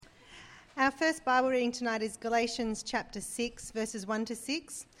Our first Bible reading tonight is Galatians chapter 6, verses 1 to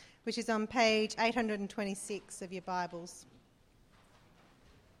 6, which is on page 826 of your Bibles.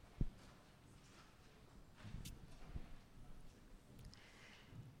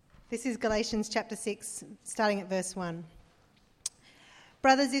 This is Galatians chapter 6, starting at verse 1.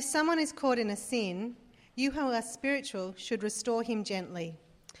 Brothers, if someone is caught in a sin, you who are spiritual should restore him gently.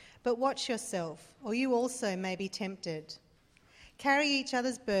 But watch yourself, or you also may be tempted. Carry each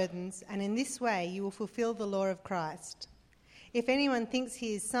other's burdens, and in this way you will fulfill the law of Christ. If anyone thinks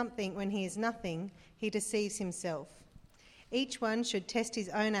he is something when he is nothing, he deceives himself. Each one should test his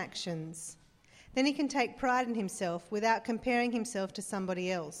own actions. Then he can take pride in himself without comparing himself to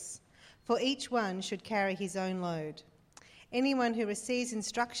somebody else, for each one should carry his own load. Anyone who receives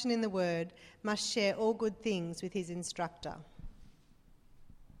instruction in the word must share all good things with his instructor.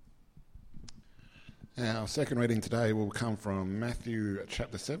 Our second reading today will come from Matthew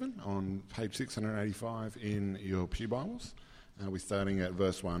chapter 7 on page 685 in your Pew Bibles. We're starting at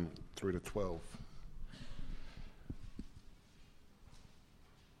verse 1 through to 12.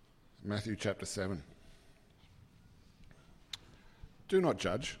 Matthew chapter 7. Do not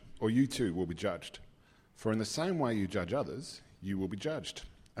judge, or you too will be judged. For in the same way you judge others, you will be judged,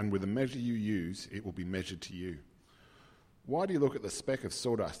 and with the measure you use, it will be measured to you. Why do you look at the speck of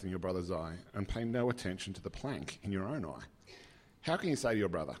sawdust in your brother's eye and pay no attention to the plank in your own eye? How can you say to your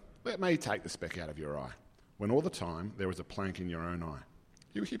brother, let me take the speck out of your eye, when all the time there is a plank in your own eye?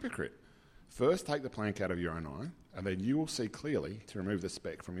 You hypocrite! First take the plank out of your own eye, and then you will see clearly to remove the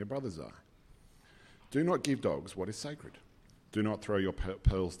speck from your brother's eye. Do not give dogs what is sacred. Do not throw your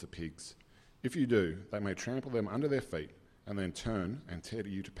pearls to pigs. If you do, they may trample them under their feet and then turn and tear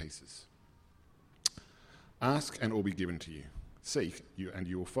you to pieces. Ask and it will be given to you. Seek and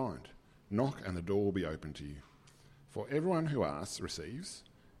you will find. Knock and the door will be opened to you. For everyone who asks receives,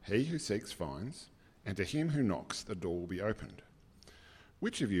 he who seeks finds, and to him who knocks the door will be opened.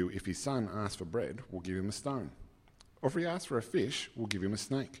 Which of you, if his son asks for bread, will give him a stone? Or if he asks for a fish, will give him a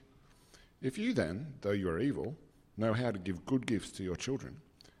snake? If you then, though you are evil, know how to give good gifts to your children,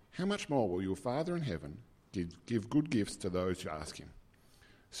 how much more will your Father in heaven give good gifts to those who ask him?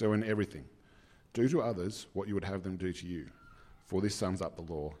 So in everything, do to others what you would have them do to you, for this sums up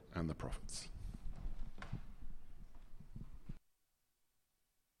the law and the prophets.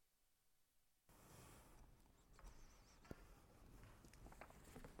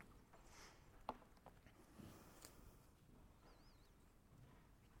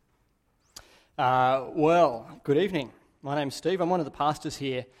 Good evening. My name's Steve. I'm one of the pastors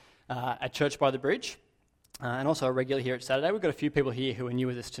here at Church by the Bridge, and also a regular here at Saturday. We've got a few people here who are new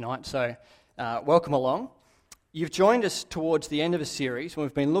with us tonight, so welcome along. You've joined us towards the end of a series when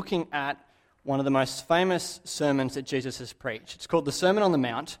we've been looking at one of the most famous sermons that Jesus has preached. It's called the Sermon on the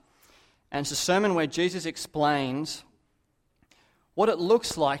Mount, and it's a sermon where Jesus explains what it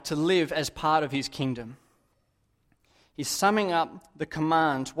looks like to live as part of his kingdom. He's summing up the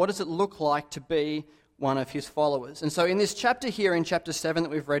commands. What does it look like to be one of his followers? And so in this chapter here, in chapter 7 that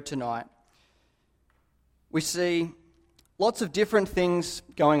we've read tonight, we see lots of different things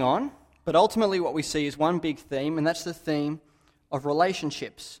going on, but ultimately what we see is one big theme, and that's the theme of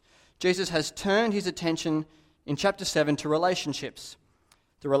relationships. Jesus has turned his attention in chapter 7 to relationships.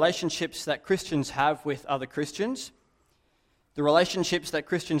 The relationships that Christians have with other Christians, the relationships that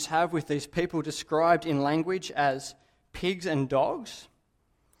Christians have with these people described in language as pigs and dogs,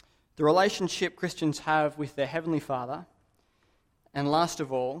 the relationship Christians have with their Heavenly Father, and last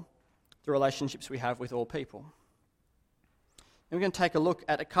of all, the relationships we have with all people. And we're going to take a look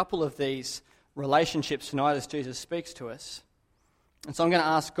at a couple of these relationships tonight as Jesus speaks to us. And so I'm going to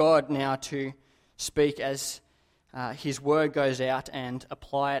ask God now to speak as his word goes out and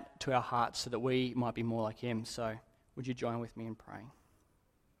apply it to our hearts so that we might be more like him. So would you join with me in praying?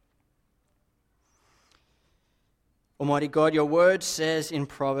 Almighty God, your word says in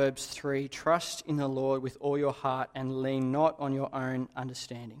Proverbs 3, trust in the Lord with all your heart and lean not on your own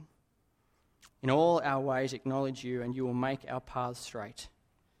understanding. In all our ways acknowledge you, and you will make our paths straight.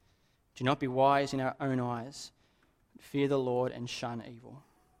 Do not be wise in our own eyes, but fear the Lord and shun evil.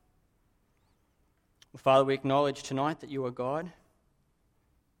 Well, Father, we acknowledge tonight that you are God,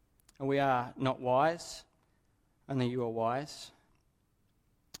 and we are not wise, only you are wise.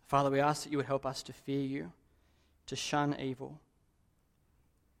 Father, we ask that you would help us to fear you, to shun evil.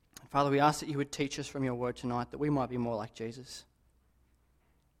 And Father, we ask that you would teach us from your word tonight that we might be more like Jesus.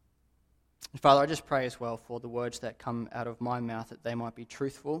 And Father, I just pray as well for the words that come out of my mouth, that they might be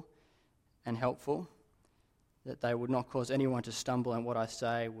truthful and helpful, that they would not cause anyone to stumble, and what I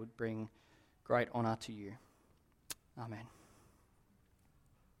say would bring great honour to you. Amen.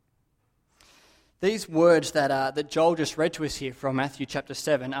 These words that Joel just read to us here from Matthew chapter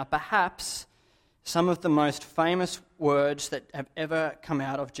 7 are perhaps some of the most famous words that have ever come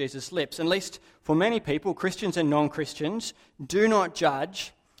out of Jesus' lips. At least for many people, Christians and non-Christians, do not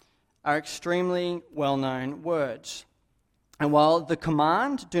judge are extremely well-known words. And while the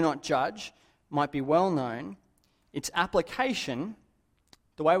command, do not judge, might be well-known, its application,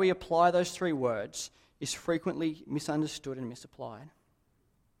 the way we apply those three words, is frequently misunderstood and misapplied.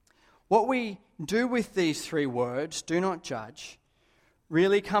 What we do with these three words, do not judge,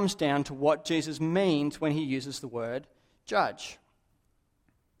 really comes down to what Jesus means when he uses the word judge.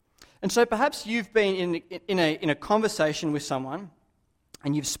 And so perhaps you've been in a conversation with someone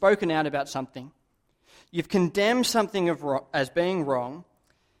and you've spoken out about something. You've condemned something as being wrong,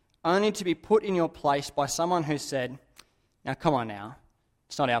 only to be put in your place by someone who said, "Now come on now,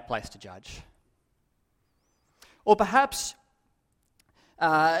 it's not our place to judge." Or perhaps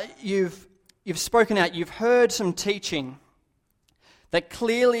you've spoken out, you've heard some teaching that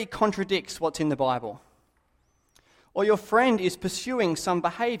clearly contradicts what's in the Bible. Or your friend is pursuing some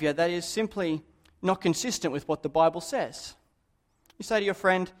behaviour that is simply not consistent with what the Bible says. You say to your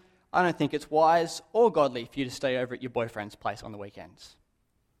friend, "I don't think it's wise or godly for you to stay over at your boyfriend's place on the weekends."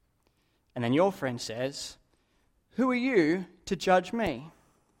 And then your friend says, "Who are you to judge me?"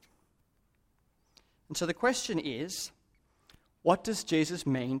 And so the question is, what does Jesus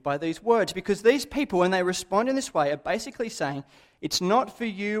mean by these words? Because these people, when they respond in this way, are basically saying, it's not for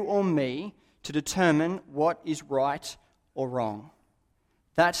you or me to determine what is right or wrong.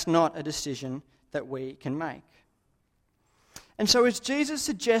 That's not a decision that we can make. And so is Jesus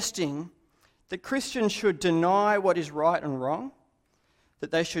suggesting that Christians should deny what is right and wrong? That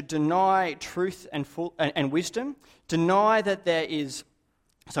they should deny truth and wisdom? Deny that there is,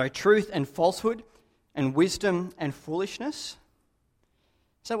 truth and falsehood and wisdom and foolishness?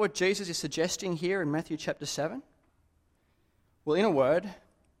 Is that what Jesus is suggesting here in Matthew chapter 7? Well, in a word,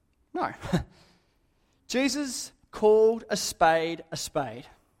 no. Jesus called a spade a spade.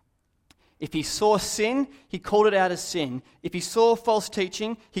 If he saw sin, he called it out as sin. If he saw false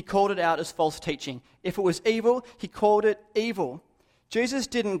teaching, he called it out as false teaching. If it was evil, he called it evil. Jesus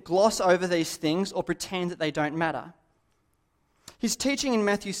didn't gloss over these things or pretend that they don't matter. His teaching in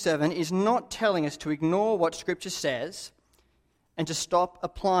Matthew 7 is not telling us to ignore what Scripture says and to stop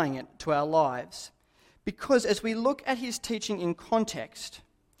applying it to our lives. Because as we look at his teaching in context,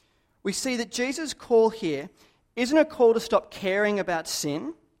 we see that Jesus' call here isn't a call to stop caring about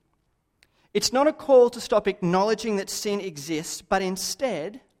sin. It's not a call to stop acknowledging that sin exists, but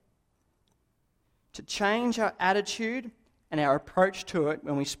instead to change our attitude and our approach to it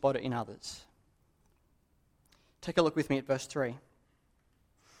when we spot it in others. Take a look with me at verse 3.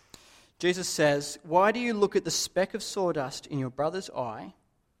 Jesus says, "Why do you look at the speck of sawdust in your brother's eye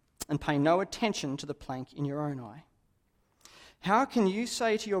and pay no attention to the plank in your own eye? How can you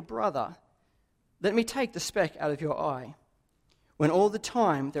say to your brother, 'Let me take the speck out of your eye,' when all the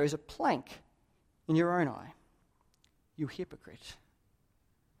time there is a plank in your own eye? You hypocrite."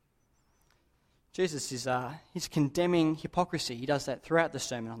 Jesus he's condemning hypocrisy. He does that throughout the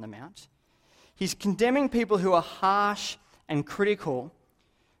Sermon on the Mount. He's condemning people who are harsh and critical,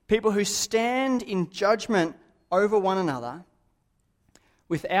 people who stand in judgment over one another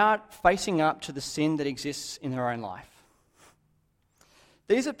without facing up to the sin that exists in their own life.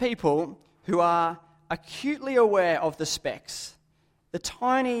 These are people who are acutely aware of the specks, the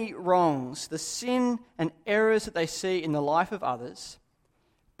tiny wrongs, the sin and errors that they see in the life of others,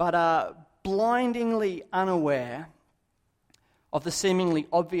 but are blindingly unaware of the seemingly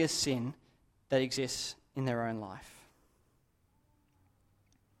obvious sin that exists in their own life.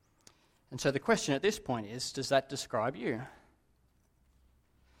 And so the question at this point is, does that describe you?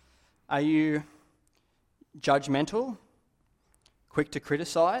 Are you judgmental, quick to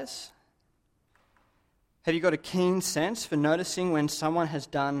criticise? Have you got a keen sense for noticing when someone has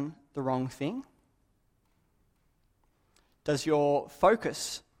done the wrong thing? Does your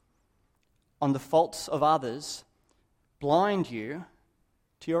focus on the faults of others blind you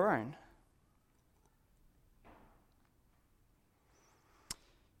to your own?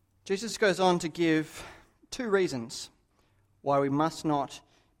 Jesus goes on to give two reasons why we must not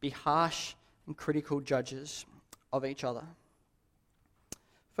be harsh and critical judges of each other.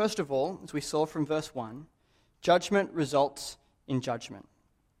 First of all, as we saw from verse 1, judgment results in judgment.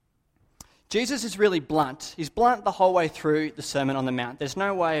 Jesus is really blunt. He's blunt the whole way through the Sermon on the Mount. There's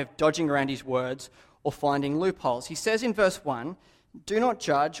no way of dodging around his words or finding loopholes. He says in verse 1, "Do not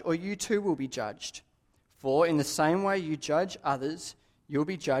judge, or you too will be judged. For in the same way you judge others, you will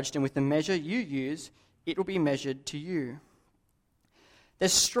be judged, and with the measure you use, it will be measured to you."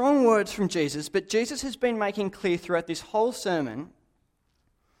 There's strong words from Jesus, but Jesus has been making clear throughout this whole sermon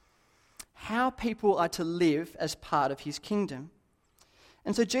how people are to live as part of his kingdom.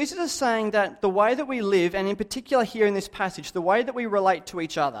 And so Jesus is saying that the way that we live, and in particular here in this passage, the way that we relate to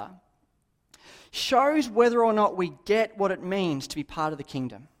each other, shows whether or not we get what it means to be part of the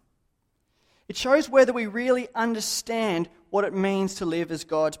kingdom. It shows whether we really understand what it means to live as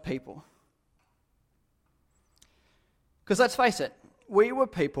God's people. Because let's face it, we were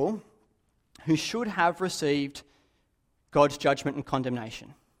people who should have received God's judgment and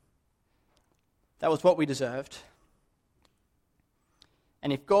condemnation. That was what we deserved.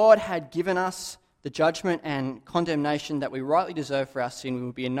 And if God had given us the judgment and condemnation that we rightly deserve for our sin, we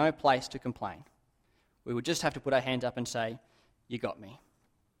would be in no place to complain. We would just have to put our hands up and say, "You got me.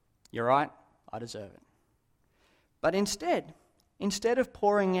 You're right, I deserve it." But instead of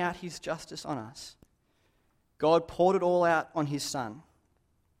pouring out his justice on us, God poured it all out on his Son.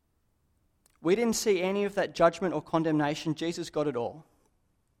 We didn't see any of that judgment or condemnation. Jesus got it all.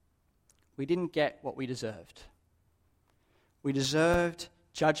 We didn't get what we deserved. We deserved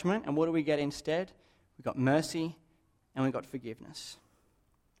judgment, and what do we get instead? We got mercy and we got forgiveness.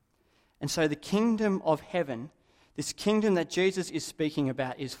 And so the kingdom of heaven, this kingdom that Jesus is speaking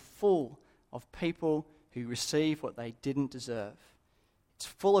about, is full of people who receive what they didn't deserve. It's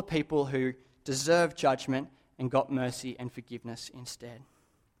full of people who deserve judgment and got mercy and forgiveness instead.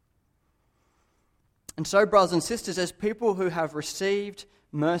 And so, brothers and sisters, as people who have received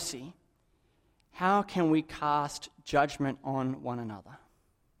mercy, how can we cast judgment on one another?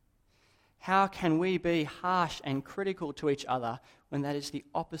 How can we be harsh and critical to each other when that is the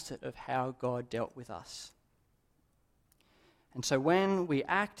opposite of how God dealt with us? And so when we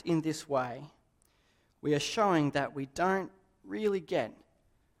act in this way, we are showing that we don't really get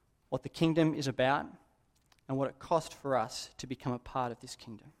what the kingdom is about and what it cost for us to become a part of this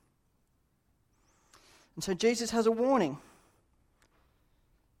kingdom. And so Jesus has a warning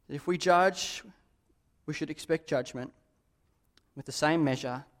that if we judge, we should expect judgment with the same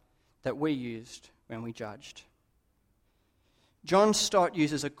measure that we used when we judged. John Stott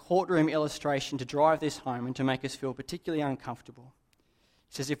uses a courtroom illustration to drive this home and to make us feel particularly uncomfortable.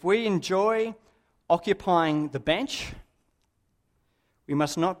 He says, if we enjoy occupying the bench, we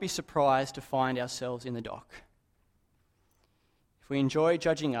must not be surprised to find ourselves in the dock. If we enjoy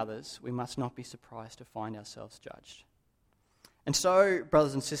judging others, we must not be surprised to find ourselves judged. And so,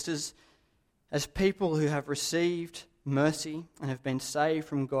 brothers and sisters, as people who have received mercy and have been saved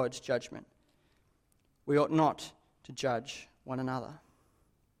from God's judgment, we ought not to judge one another.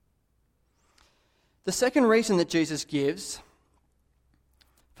 The second reason that Jesus gives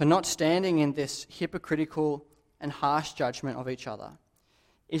for not standing in this hypocritical and harsh judgment of each other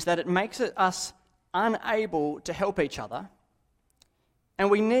is that it makes us unable to help each other, and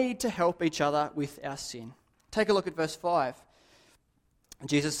we need to help each other with our sin. Take a look at verse 5.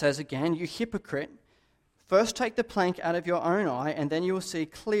 Jesus says again, "You hypocrite, first take the plank out of your own eye, and then you will see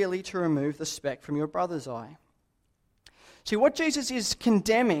clearly to remove the speck from your brother's eye." See, what Jesus is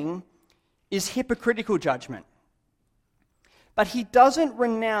condemning is hypocritical judgment. But he doesn't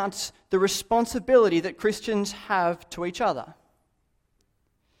renounce the responsibility that Christians have to each other.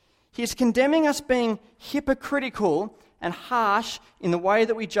 He is condemning us being hypocritical and harsh in the way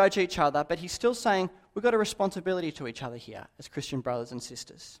that we judge each other, but he's still saying we've got a responsibility to each other here as Christian brothers and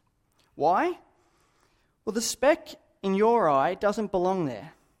sisters. Why? Well, the speck in your eye doesn't belong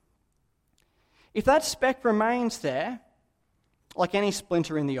there. If that speck remains there, like any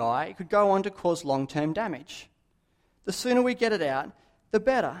splinter in the eye, it could go on to cause long-term damage. The sooner we get it out, the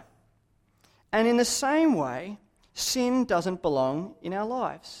better. And in the same way, sin doesn't belong in our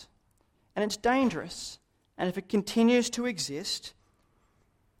lives. And it's dangerous. And if it continues to exist,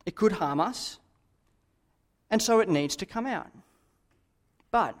 it could harm us. And so it needs to come out.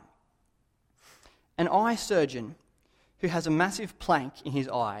 But an eye surgeon who has a massive plank in his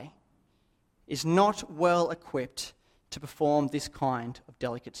eye is not well equipped to perform this kind of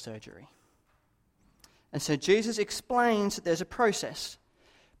delicate surgery. And so Jesus explains that there's a process.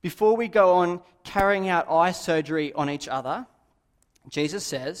 Before we go on carrying out eye surgery on each other, Jesus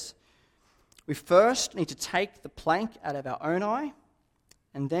says, we first need to take the plank out of our own eye,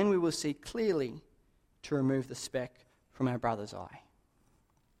 and then we will see clearly to remove the speck from our brother's eye.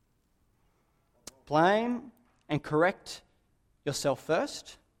 Blame and correct yourself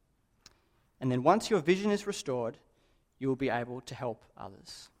first, and then once your vision is restored, you will be able to help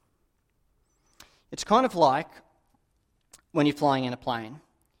others. It's kind of like when you're flying in a plane,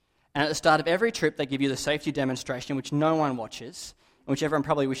 and at the start of every trip they give you the safety demonstration, which no one watches, and which everyone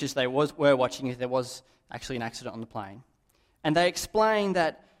probably wishes they were watching if there was actually an accident on the plane. And they explain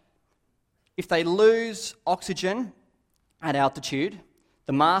that if they lose oxygen at altitude,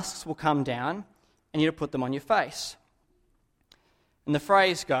 the masks will come down and you put them on your face. And the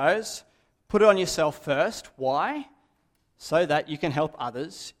phrase goes, put it on yourself first. Why? So that you can help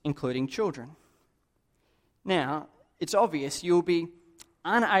others, including children. Now, it's obvious you'll be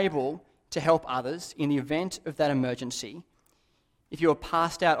unable to help others in the event of that emergency if you are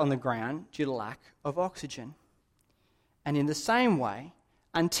passed out on the ground due to lack of oxygen. And in the same way,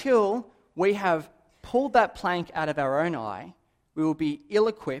 until we have pulled that plank out of our own eye, we will be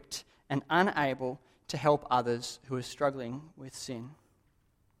ill-equipped and unable to help others who are struggling with sin.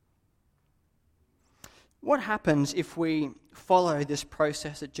 What happens if we follow this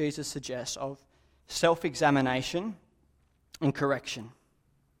process that Jesus suggests of self-examination and correction?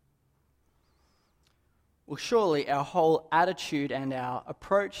 Well, surely our whole attitude and our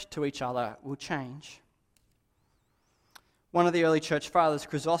approach to each other will change. One of the early church fathers,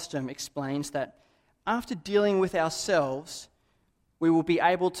 Chrysostom, explains that after dealing with ourselves, we will be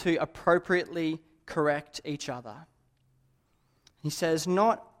able to appropriately correct each other. He says,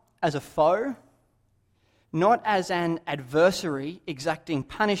 not as a foe, not as an adversary exacting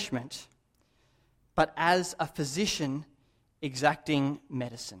punishment, but as a physician exacting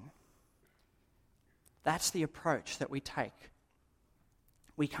medicine. That's the approach that we take.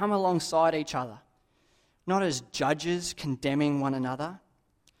 We come alongside each other, not as judges condemning one another,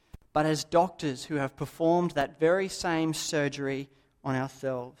 but as doctors who have performed that very same surgery on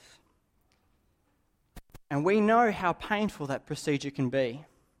ourselves. And we know how painful that procedure can be.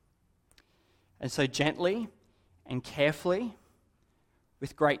 And so gently and carefully,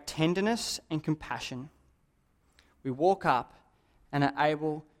 with great tenderness and compassion, we walk up and are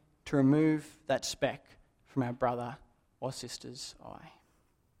able to remove that speck from our brother or sister's eye.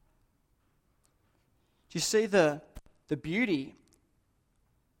 Do you see the beauty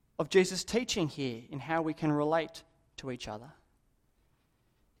of Jesus' teaching here in how we can relate to each other?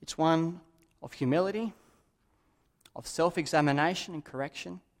 It's one of humility, of self-examination and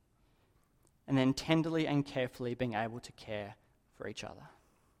correction, and then tenderly and carefully being able to care for each other.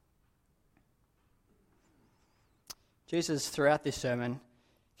 Jesus, throughout this sermon,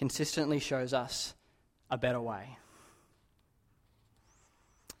 consistently shows us a better way.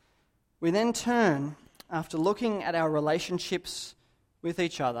 We then turn, after looking at our relationships with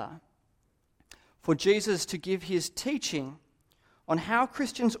each other, for Jesus to give his teaching on how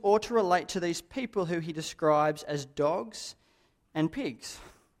Christians ought to relate to these people who he describes as dogs and pigs.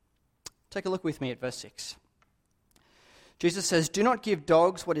 Take a look with me at verse 6. Jesus says, "Do not give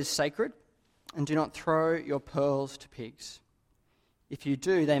dogs what is sacred, and do not throw your pearls to pigs. If you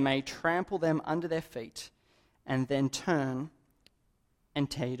do, they may trample them under their feet and then turn and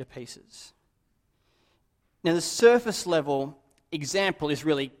tear you to pieces." Now, the surface level example is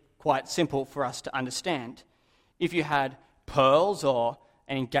really quite simple for us to understand. If you had pearls or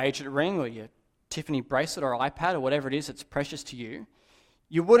an engagement ring or your Tiffany bracelet or iPad or whatever it is that's precious to you,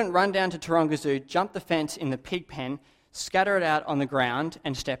 you wouldn't run down to Taronga Zoo, jump the fence in the pig pen, scatter it out on the ground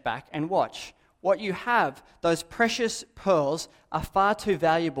and step back and watch. What you have, those precious pearls, are far too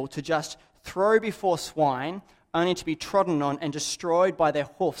valuable to just throw before swine, only to be trodden on and destroyed by their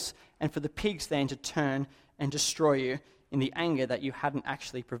hoofs, and for the pigs then to turn and destroy you in the anger that you hadn't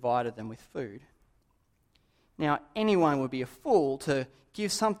actually provided them with food. Now, anyone would be a fool to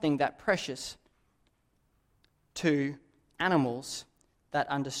give something that precious to animals that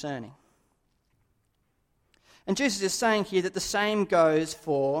undiscerning. And Jesus is saying here that the same goes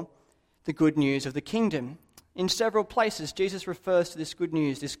for the good news of the kingdom. In several places, Jesus refers to this good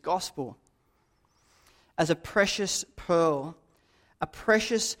news, this gospel, as a precious pearl, a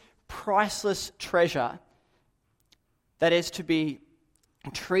precious, priceless treasure that is to be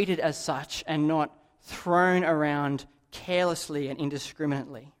treated as such and not thrown around carelessly and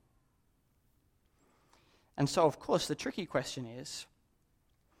indiscriminately. And so, of course, the tricky question is,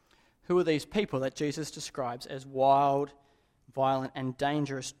 who are these people that Jesus describes as wild, violent, and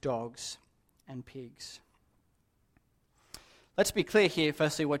dangerous dogs and pigs? Let's be clear here,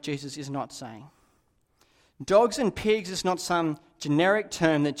 firstly, what Jesus is not saying. Dogs and pigs is not some generic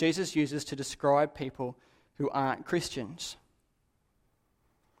term that Jesus uses to describe people who aren't Christians.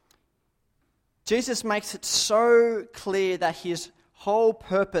 Jesus makes it so clear that his whole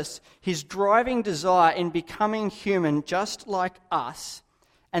purpose, his driving desire in becoming human just like us,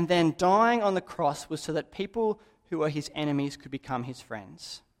 and then dying on the cross, was so that people who are his enemies could become his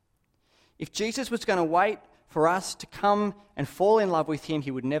friends. If Jesus was going to wait for us to come and fall in love with him,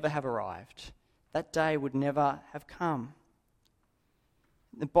 he would never have arrived. That day would never have come.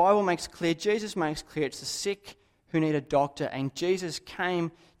 The Bible makes clear, Jesus makes clear, it's the sick who need a doctor, and Jesus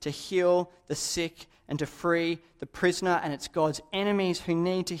came to heal the sick and to free the prisoner, and it's God's enemies who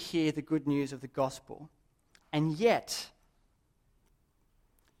need to hear the good news of the gospel. And yet,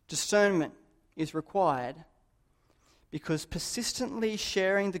 discernment is required because persistently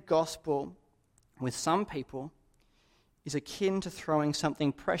sharing the gospel with some people is akin to throwing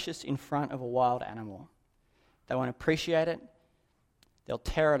something precious in front of a wild animal. They won't appreciate it, they'll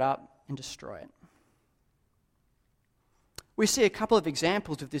tear it up and destroy it. We see a couple of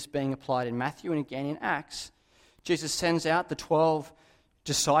examples of this being applied in Matthew and again in Acts. Jesus sends out the 12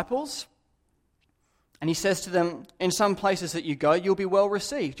 disciples, and he says to them, in some places that you go, you'll be well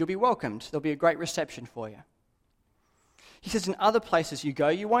received, you'll be welcomed, there'll be a great reception for you. He says in other places you go,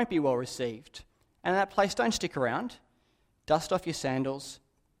 you won't be well received. And in that place, don't stick around. Dust off your sandals,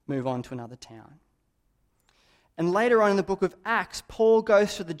 move on to another town. And later on in the book of Acts, Paul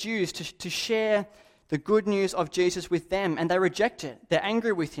goes to the Jews to share the good news of Jesus with them, and they reject it. They're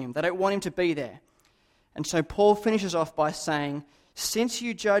angry with him. They don't want him to be there. And so Paul finishes off by saying, "Since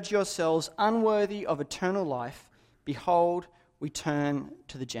you judge yourselves unworthy of eternal life, behold, we turn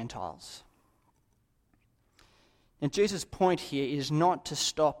to the Gentiles." And Jesus' point here is not to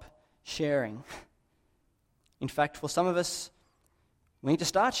stop sharing. In fact, for some of us, we need to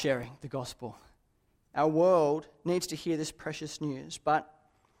start sharing the gospel. Our world needs to hear this precious news. But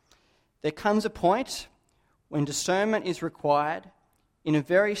there comes a point when discernment is required in a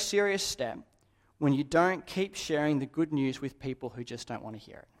very serious step when you don't keep sharing the good news with people who just don't want to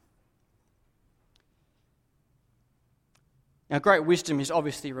hear it. Now, great wisdom is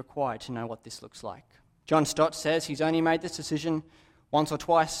obviously required to know what this looks like. John Stott says he's only made this decision once or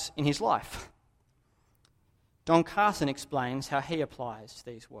twice in his life. Don Carson explains how he applies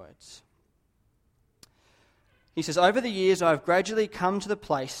these words. He says, "Over the years, I've gradually come to the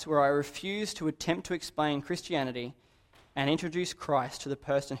place where I refuse to attempt to explain Christianity and introduce Christ to the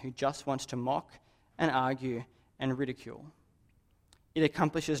person who just wants to mock and argue and ridicule. It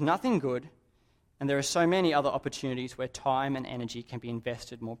accomplishes nothing good, and there are so many other opportunities where time and energy can be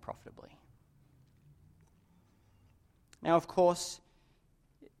invested more profitably." Now, of course,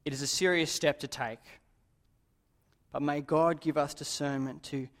 it is a serious step to take, but may God give us discernment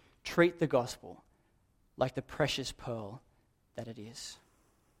to treat the gospel like the precious pearl that it is.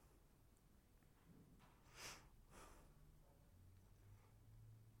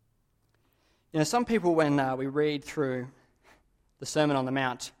 You know, some people, when we read through the Sermon on the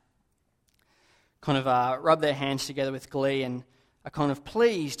Mount, kind of rub their hands together with glee and are kind of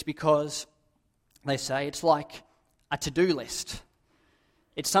pleased because they say it's like a to-do list.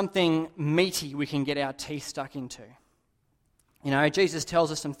 It's something meaty we can get our teeth stuck into. You know, Jesus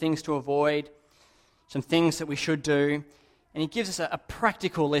tells us some things to avoid, some things that we should do, and he gives us a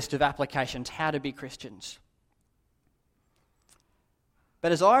practical list of applications, how to be Christians.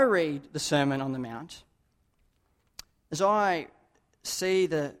 But as I read the Sermon on the Mount, as I see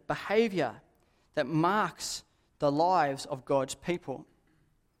the behaviour that marks the lives of God's people,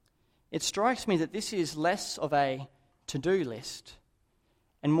 it strikes me that this is less of a to-do list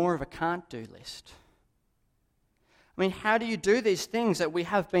and more of a can't-do list. I mean, how do you do these things that we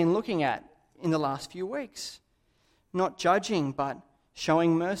have been looking at in the last few weeks? Not judging, but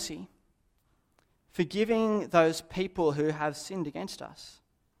showing mercy. Forgiving those people who have sinned against us.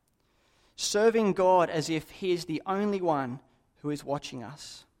 Serving God as if he is the only one who is watching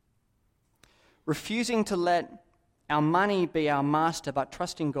us. Refusing to let our money be our master, but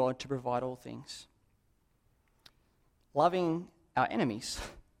trusting God to provide all things. Loving our enemies.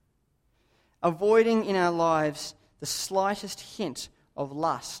 Avoiding in our lives the slightest hint of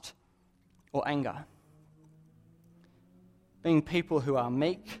lust or anger. Being people who are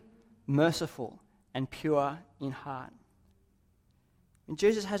meek, merciful, and pure in heart. And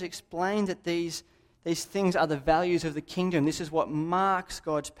Jesus has explained that these things are the values of the kingdom. This is what marks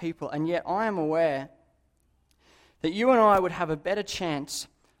God's people. And yet I am aware that you and I would have a better chance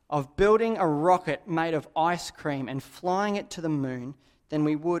of building a rocket made of ice cream and flying it to the moon than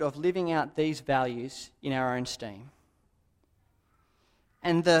we would of living out these values in our own steam.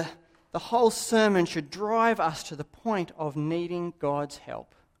 And the whole sermon should drive us to the point of needing God's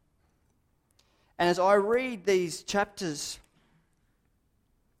help. And as I read these chapters,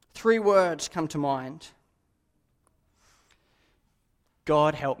 3 words come to mind.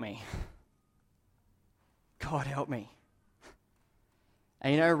 God help me. God help me.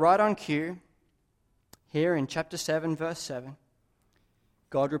 And you know, right on cue, here in chapter 7, verse 7,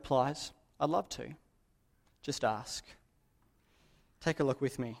 God replies, "I'd love to. Just ask." Take a look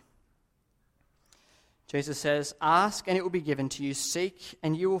with me. Jesus says, "Ask and it will be given to you, seek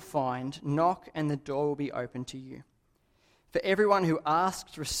and you will find, knock and the door will be opened to you. For everyone who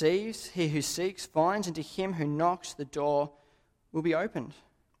asks receives, he who seeks finds, and to him who knocks the door will be opened."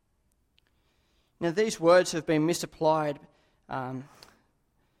 Now these words have been misapplied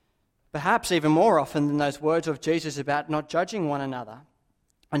perhaps even more often than those words of Jesus about not judging one another.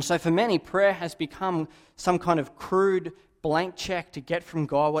 And so for many, prayer has become some kind of crude blank check to get from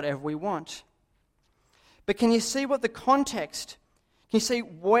God whatever we want. But can you see what the context, can you see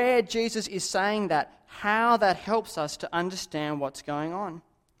where Jesus is saying that, how that helps us to understand what's going on?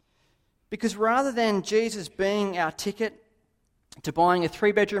 Because rather than Jesus being our ticket to buying a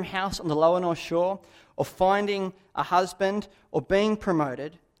 3-bedroom house on the lower North Shore, or finding a husband, or being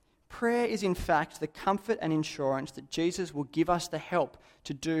promoted, prayer is in fact the comfort and assurance that Jesus will give us the help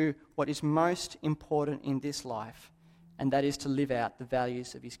to do what is most important in this life, and that is to live out the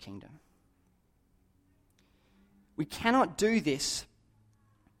values of his kingdom. We cannot do this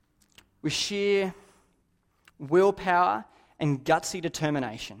with sheer willpower and gutsy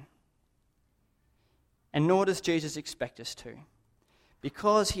determination, and nor does Jesus expect us to,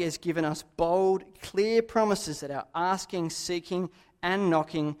 because he has given us bold, clear promises that our asking, seeking, and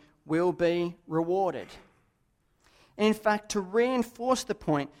knocking will be rewarded. And in fact, to reinforce the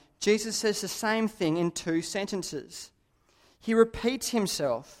point, Jesus says the same thing in 2 sentences. He repeats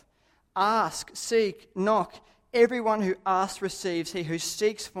himself: ask, seek, knock. Everyone who asks receives, he who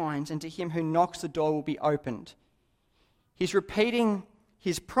seeks finds, and to him who knocks the door will be opened. He's repeating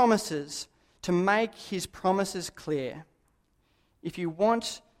his promises to make his promises clear. If you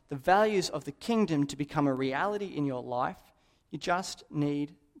want the values of the kingdom to become a reality in your life, you just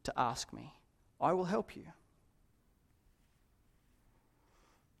need to ask me. I will help you.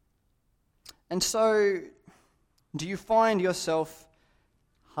 And so, do you find yourself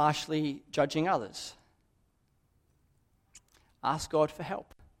harshly judging others? Ask God for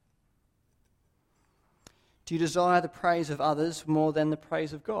help. Do you desire the praise of others more than the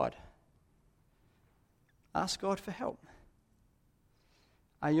praise of God? Ask God for help.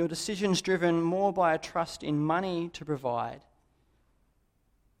 Are your decisions driven more by a trust in money to provide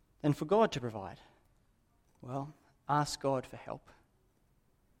than for God to provide? Well, ask God for help.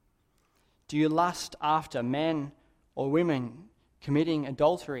 Do you lust after men or women committing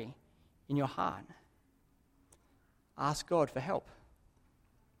adultery in your heart? Ask God for help.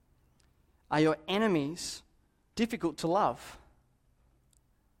 Are your enemies difficult to love?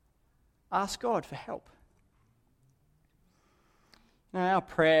 Ask God for help. Now, our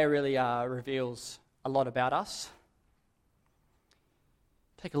prayer really reveals a lot about us.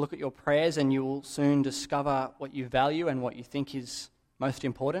 Take a look at your prayers and you will soon discover what you value and what you think is most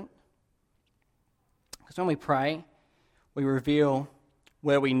important. Because when we pray, we reveal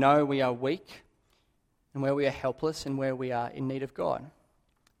where we know we are weak and where we are helpless and where we are in need of God. When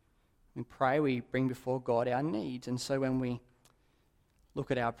we pray, we bring before God our needs. And so when we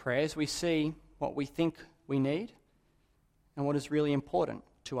look at our prayers, we see what we think we need and what is really important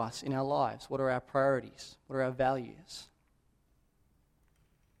to us in our lives. What are our priorities? What are our values?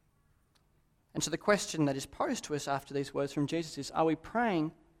 And so the question that is posed to us after these words from Jesus is, are we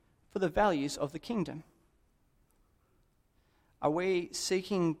praying for the values of the kingdom? Are we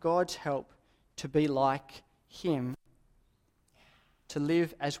seeking God's help to be like him, to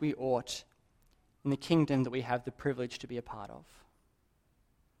live as we ought in the kingdom that we have the privilege to be a part of?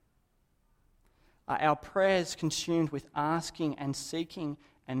 Are our prayers consumed with asking and seeking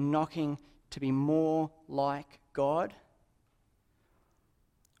and knocking to be more like God?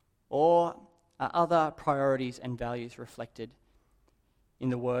 Or are other priorities and values reflected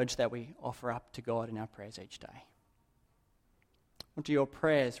in the words that we offer up to God in our prayers each day? What do your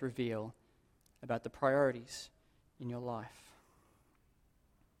prayers reveal about the priorities in your life?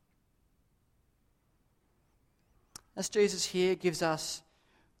 As Jesus here gives us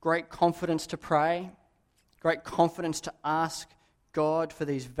great confidence to pray, great confidence to ask God for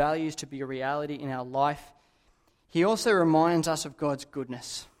these values to be a reality in our life, he also reminds us of God's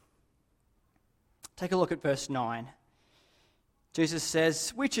goodness. Take a look at verse 9. Jesus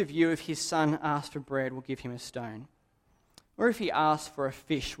says, "Which of you, if his son asks for bread, will give him a stone? Or if he asks for a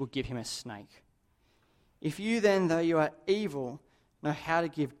fish, will give him a snake? If you then, though you are evil, know how to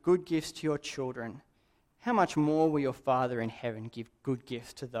give good gifts to your children, how much more will your Father in heaven give good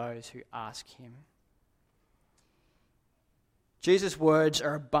gifts to those who ask him?" Jesus' words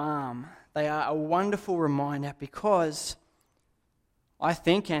are a balm. They are a wonderful reminder because I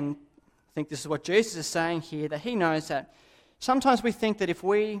think this is what Jesus is saying here, that he knows that sometimes we think that if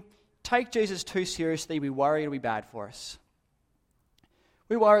we take Jesus too seriously, we worry it'll be bad for us.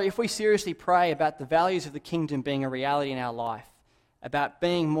 We worry if we seriously pray about the values of the kingdom being a reality in our life, about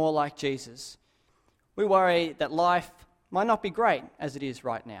being more like Jesus, we worry that life might not be great as it is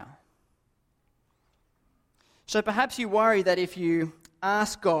right now. So perhaps you worry that if you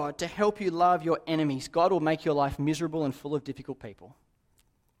ask God to help you love your enemies, God will make your life miserable and full of difficult people.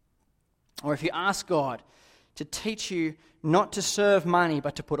 Or if you ask God to teach you not to serve money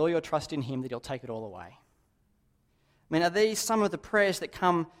but to put all your trust in Him, that He'll take it all away. I mean, are these some of the prayers that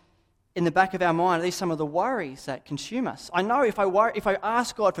come in the back of our mind? Are these some of the worries that consume us? I know if I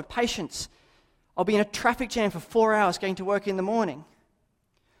ask God for patience, I'll be in a traffic jam for 4 hours getting to work in the morning.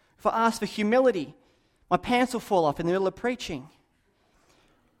 If I ask for humility, my pants will fall off in the middle of preaching.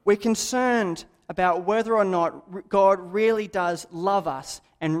 We're concerned about whether or not God really does love us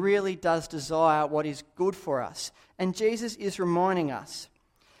and really does desire what is good for us. And Jesus is reminding us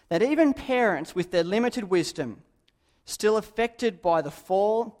that even parents with their limited wisdom, still affected by the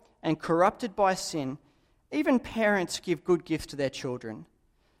fall and corrupted by sin, even parents give good gifts to their children.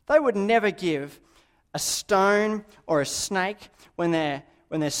 They would never give a stone or a snake when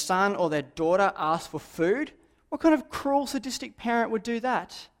their son or their daughter asks for food. What kind of cruel, sadistic parent would do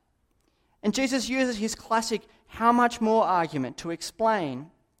that? And Jesus uses his classic "how much more" argument to explain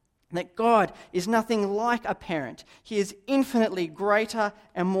that God is nothing like a parent. He is infinitely greater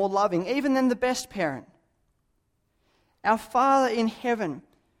and more loving, even than the best parent. Our Father in heaven,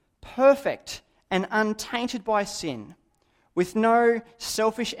 perfect and untainted by sin, with no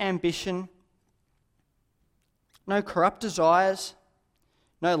selfish ambition, no corrupt desires,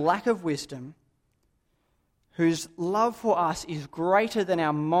 no lack of wisdom, whose love for us is greater than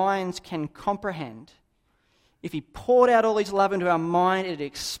our minds can comprehend. If He poured out all His love into our mind, it'd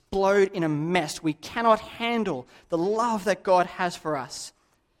explode in a mess. We cannot handle the love that God has for us.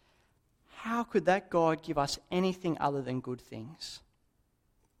 How could that God give us anything other than good things?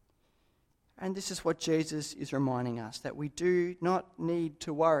 And this is what Jesus is reminding us, that we do not need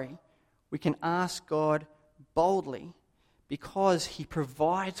to worry. We can ask God boldly because He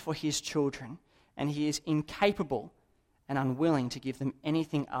provides for His children and He is incapable and unwilling to give them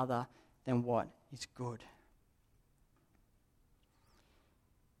anything other than what is good.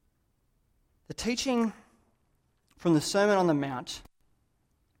 The teaching from the Sermon on the Mount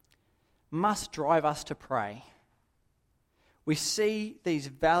must drive us to pray. We see these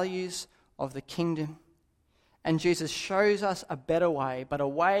values of the kingdom, and Jesus shows us a better way, but a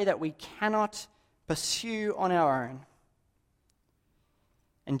way that we cannot pursue on our own.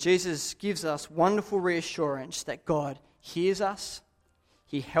 And Jesus gives us wonderful reassurance that God hears us,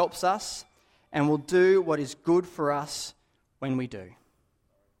 He helps us, and will do what is good for us when we do.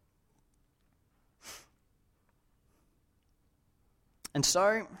 And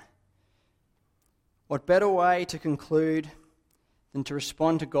so, what better way to conclude than to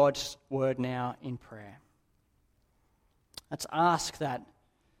respond to God's word now in prayer? Let's ask that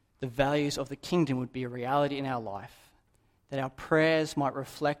the values of the kingdom would be a reality in our life, that our prayers might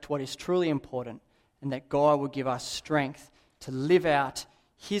reflect what is truly important, and that God will give us strength to live out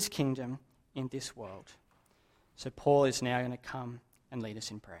His kingdom in this world. So Paul is now going to come and lead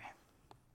us in prayer.